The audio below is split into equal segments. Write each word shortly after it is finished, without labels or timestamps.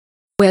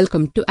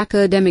Welcome to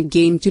Academic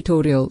Game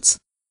Tutorials.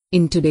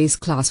 In today's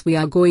class we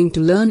are going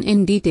to learn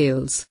in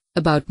details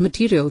about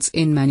materials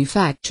in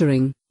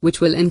manufacturing,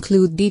 which will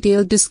include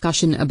detailed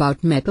discussion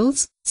about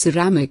metals,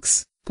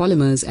 ceramics,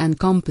 polymers and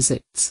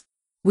composites.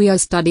 We are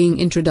studying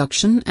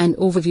Introduction and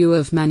Overview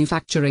of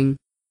Manufacturing.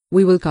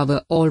 We will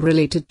cover all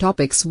related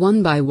topics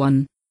one by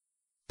one.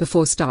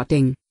 Before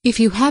starting, if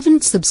you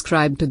haven't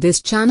subscribed to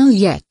this channel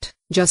yet,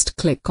 just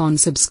click on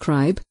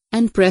subscribe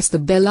and press the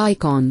bell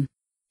icon.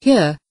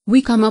 Here, we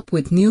come up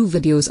with new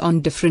videos on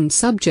different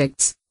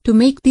subjects to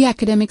make the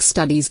academic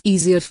studies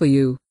easier for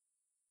you.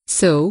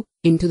 So,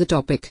 into the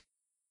topic.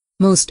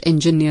 Most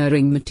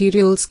engineering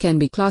materials can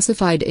be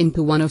classified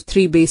into one of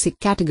three basic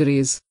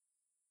categories: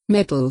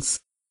 metals,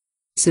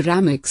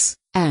 ceramics,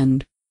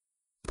 and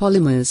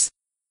polymers.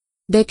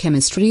 Their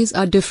chemistries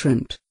are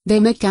different, their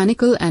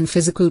mechanical and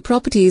physical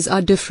properties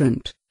are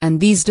different, and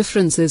these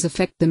differences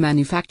affect the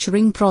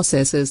manufacturing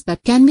processes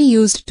that can be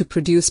used to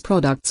produce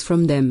products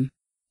from them.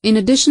 In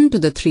addition to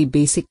the three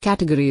basic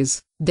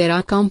categories, there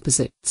are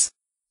composites,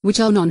 which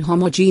are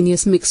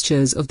non-homogeneous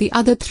mixtures of the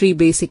other three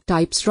basic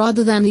types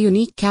rather than a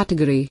unique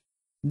category.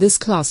 This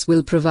class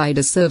will provide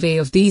a survey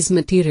of these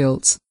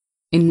materials.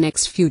 In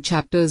next few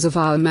chapters of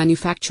our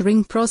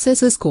manufacturing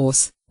processes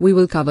course, we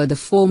will cover the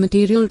four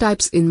material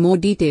types in more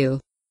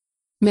detail.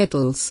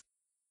 Metals.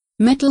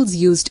 Metals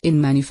used in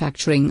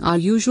manufacturing are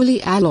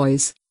usually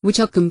alloys,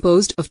 which are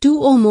composed of two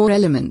or more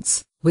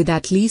elements, with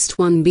at least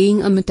one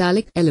being a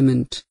metallic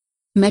element.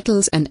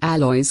 Metals and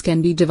alloys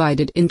can be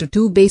divided into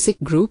two basic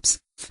groups,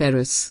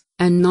 ferrous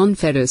and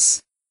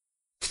non-ferrous.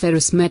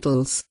 Ferrous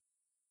metals.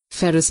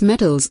 Ferrous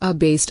metals are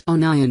based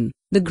on iron.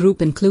 The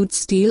group includes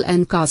steel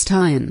and cast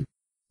iron.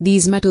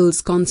 These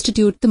metals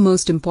constitute the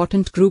most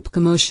important group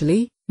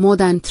commercially, more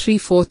than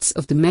 3/4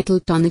 of the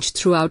metal tonnage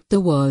throughout the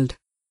world.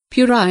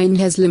 Pure iron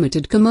has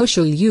limited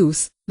commercial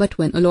use, but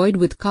when alloyed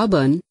with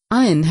carbon,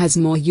 iron has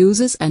more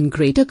uses and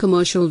greater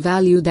commercial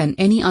value than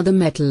any other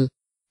metal.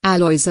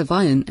 Alloys of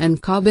iron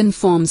and carbon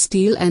form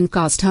steel and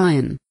cast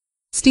iron.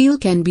 Steel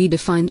can be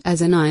defined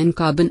as an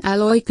iron-carbon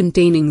alloy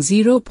containing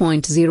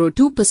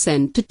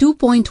 0.02% to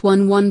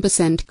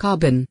 2.11%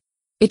 carbon.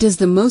 It is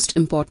the most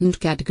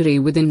important category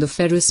within the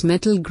ferrous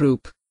metal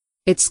group.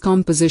 Its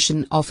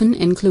composition often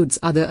includes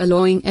other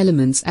alloying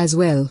elements as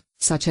well,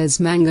 such as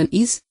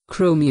manganese,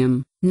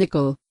 chromium,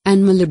 nickel,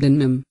 and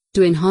molybdenum,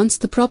 to enhance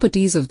the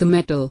properties of the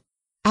metal.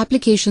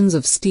 Applications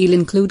of steel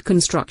include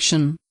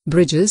construction,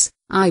 bridges,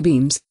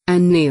 I-beams,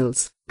 and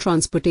nails,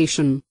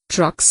 transportation,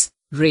 trucks,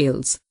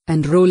 rails,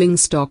 and rolling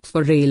stock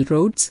for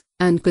railroads,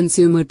 and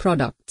consumer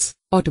products,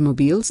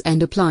 automobiles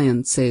and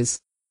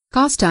appliances.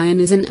 Cast iron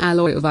is an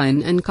alloy of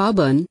iron and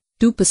carbon,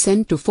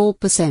 2% to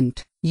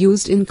 4%,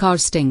 used in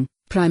casting,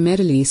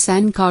 primarily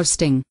sand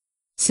casting.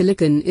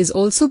 Silicon is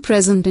also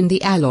present in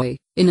the alloy,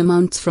 in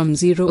amounts from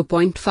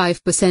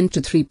 0.5%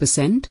 to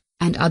 3%,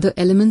 and other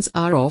elements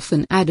are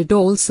often added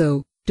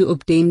also, to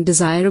obtain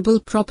desirable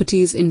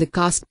properties in the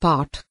cast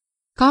part.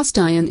 Cast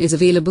iron is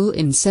available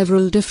in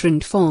several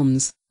different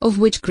forms, of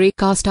which grey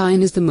cast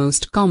iron is the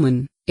most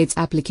common. Its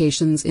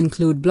applications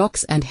include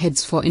blocks and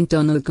heads for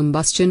internal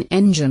combustion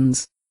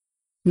engines.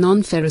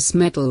 Non-ferrous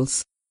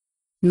metals.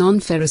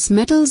 Non-ferrous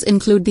metals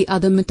include the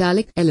other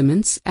metallic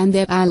elements and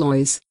their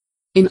alloys.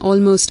 In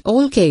almost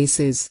all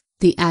cases,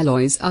 the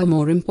alloys are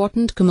more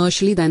important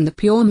commercially than the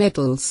pure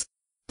metals.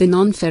 The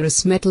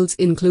non-ferrous metals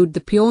include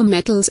the pure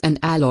metals and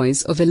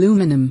alloys of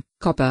aluminum,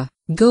 copper,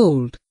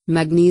 gold,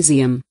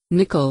 magnesium,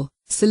 nickel,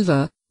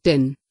 silver,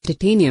 tin,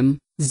 titanium,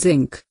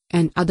 zinc,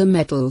 and other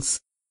metals.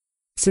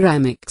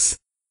 Ceramics.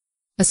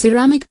 A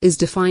ceramic is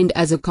defined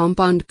as a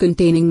compound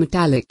containing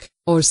metallic,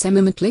 or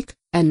semi-metallic,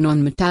 and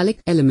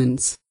non-metallic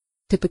elements.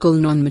 Typical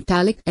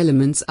non-metallic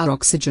elements are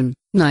oxygen,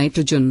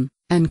 nitrogen,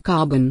 and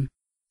carbon.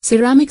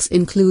 Ceramics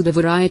include a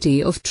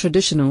variety of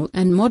traditional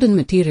and modern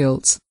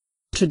materials.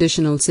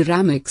 Traditional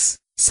ceramics,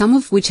 some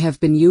of which have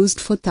been used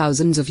for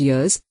thousands of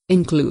years,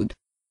 include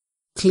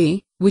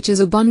clay, which is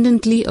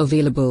abundantly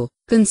available,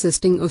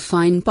 consisting of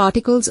fine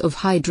particles of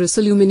hydrous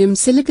aluminum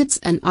silicates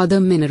and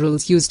other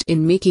minerals used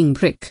in making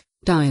brick,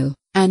 tile,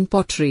 and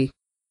pottery.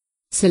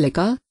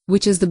 Silica,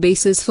 which is the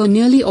basis for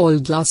nearly all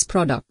glass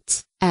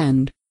products,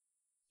 and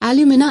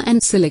alumina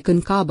and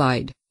silicon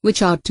carbide,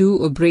 which are two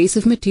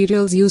abrasive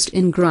materials used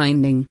in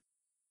grinding.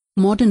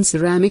 Modern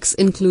ceramics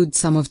include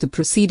some of the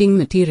preceding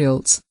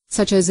materials,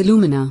 such as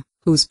alumina,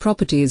 whose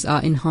properties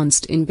are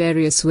enhanced in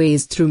various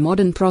ways through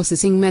modern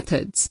processing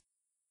methods.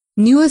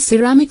 Newer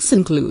ceramics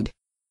include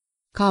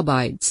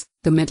carbides,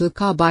 the metal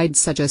carbides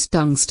such as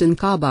tungsten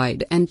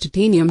carbide and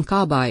titanium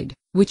carbide,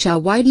 which are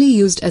widely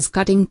used as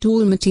cutting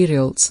tool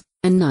materials,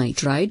 and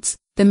nitrides,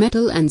 the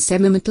metal and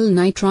semi-metal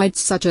nitrides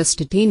such as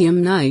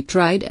titanium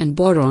nitride and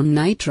boron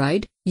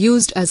nitride,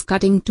 used as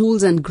cutting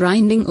tools and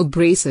grinding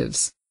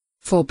abrasives.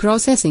 For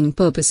processing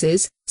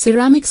purposes,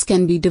 ceramics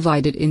can be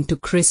divided into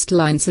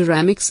crystalline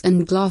ceramics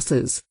and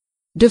glasses.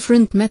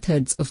 Different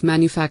methods of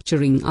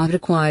manufacturing are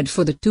required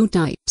for the two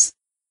types.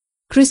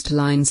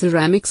 Crystalline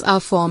ceramics are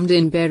formed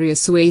in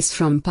various ways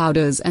from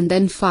powders and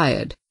then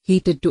fired,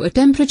 heated to a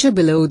temperature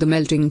below the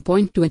melting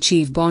point to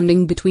achieve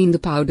bonding between the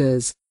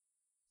powders.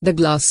 The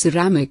glass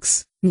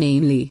ceramics,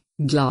 namely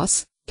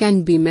glass,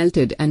 can be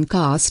melted and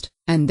cast,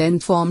 and then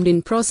formed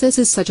in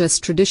processes such as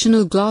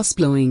traditional glass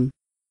blowing.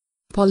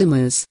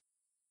 Polymers.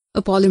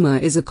 A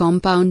polymer is a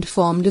compound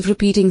formed of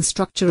repeating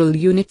structural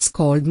units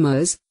called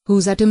mers,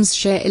 whose atoms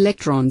share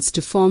electrons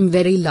to form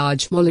very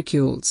large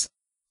molecules.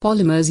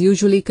 Polymers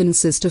usually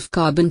consist of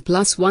carbon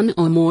plus one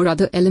or more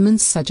other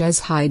elements such as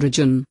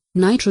hydrogen,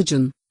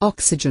 nitrogen,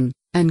 oxygen,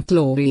 and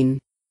chlorine.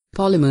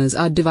 Polymers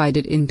are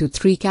divided into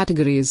three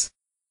categories: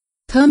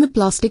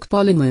 thermoplastic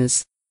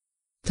polymers,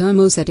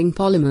 thermosetting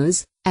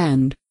polymers,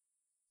 and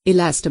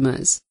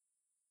elastomers.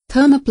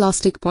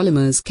 Thermoplastic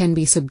polymers can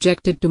be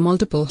subjected to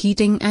multiple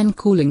heating and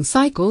cooling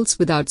cycles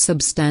without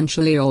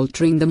substantially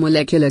altering the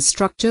molecular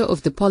structure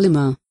of the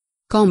polymer.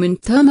 Common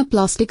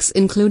thermoplastics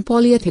include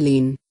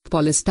polyethylene,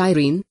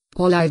 polystyrene,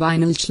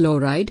 polyvinyl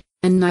chloride,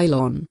 and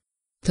nylon.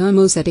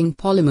 Thermosetting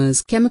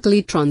polymers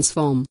chemically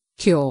transform,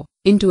 cure,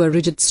 into a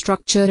rigid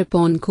structure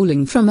upon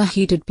cooling from a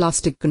heated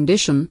plastic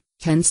condition,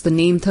 hence the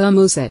name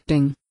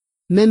thermosetting.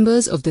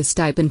 Members of this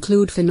type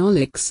include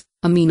phenolics,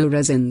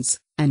 aminoresins,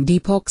 and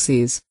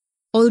epoxies.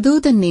 Although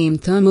the name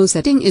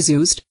thermosetting is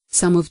used,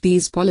 some of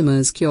these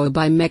polymers cure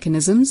by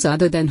mechanisms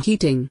other than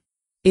heating.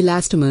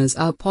 Elastomers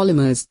are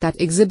polymers that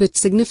exhibit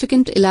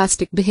significant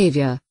elastic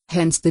behavior,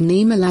 hence the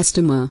name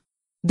elastomer.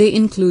 They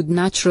include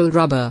natural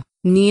rubber,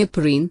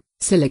 neoprene,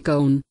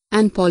 silicone,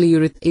 and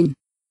polyurethane.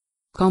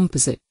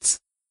 Composites.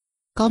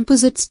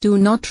 Composites do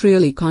not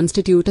really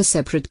constitute a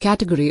separate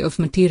category of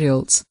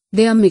materials,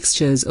 they are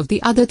mixtures of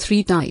the other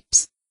three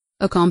types.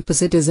 A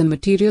composite is a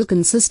material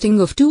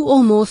consisting of two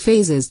or more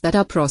phases that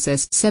are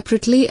processed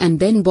separately and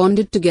then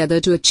bonded together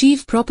to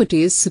achieve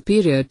properties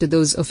superior to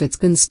those of its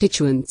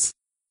constituents.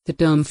 The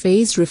term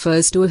phase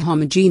refers to a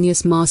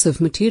homogeneous mass of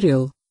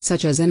material,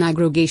 such as an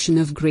aggregation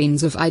of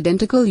grains of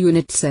identical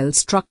unit cell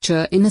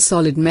structure in a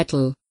solid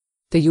metal.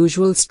 The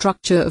usual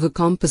structure of a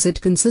composite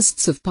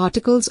consists of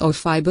particles or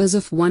fibers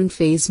of one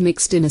phase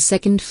mixed in a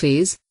second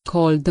phase,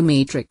 called the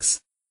matrix.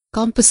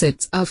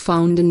 Composites are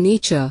found in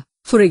nature,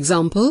 for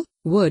example,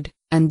 wood,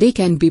 and they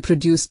can be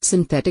produced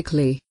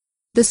synthetically.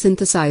 The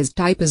synthesized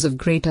type is of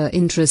greater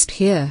interest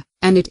here,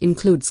 and it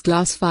includes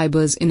glass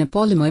fibers in a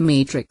polymer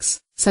matrix,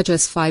 such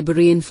as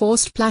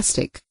fiber-reinforced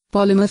plastic,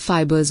 polymer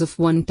fibers of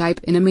one type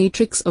in a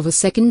matrix of a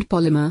second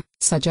polymer,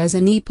 such as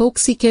an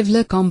epoxy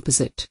Kevlar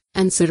composite,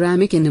 and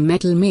ceramic in a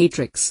metal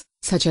matrix,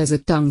 such as a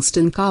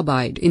tungsten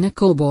carbide in a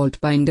cobalt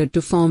binder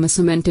to form a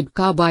cemented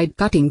carbide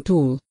cutting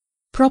tool.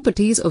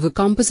 Properties of a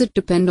composite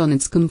depend on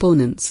its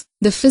components,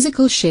 the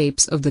physical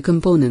shapes of the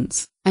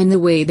components, and the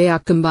way they are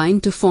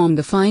combined to form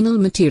the final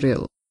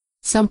material.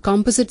 Some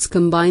composites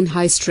combine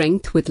high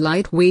strength with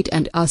light weight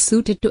and are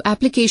suited to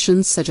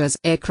applications such as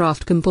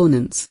aircraft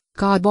components,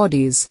 car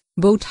bodies,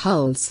 boat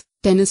hulls,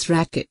 tennis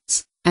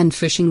rackets, and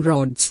fishing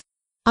rods.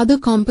 Other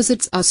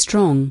composites are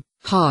strong,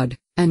 hard,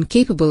 and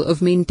capable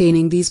of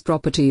maintaining these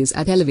properties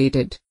at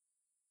elevated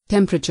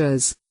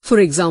temperatures, for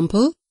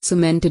example,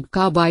 cemented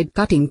carbide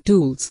cutting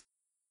tools.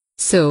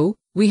 So,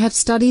 we have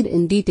studied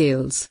in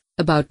details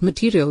about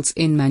materials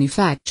in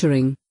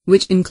manufacturing,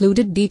 which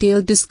included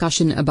detailed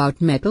discussion about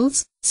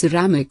metals,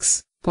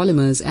 ceramics,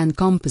 polymers and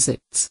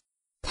composites.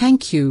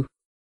 Thank you.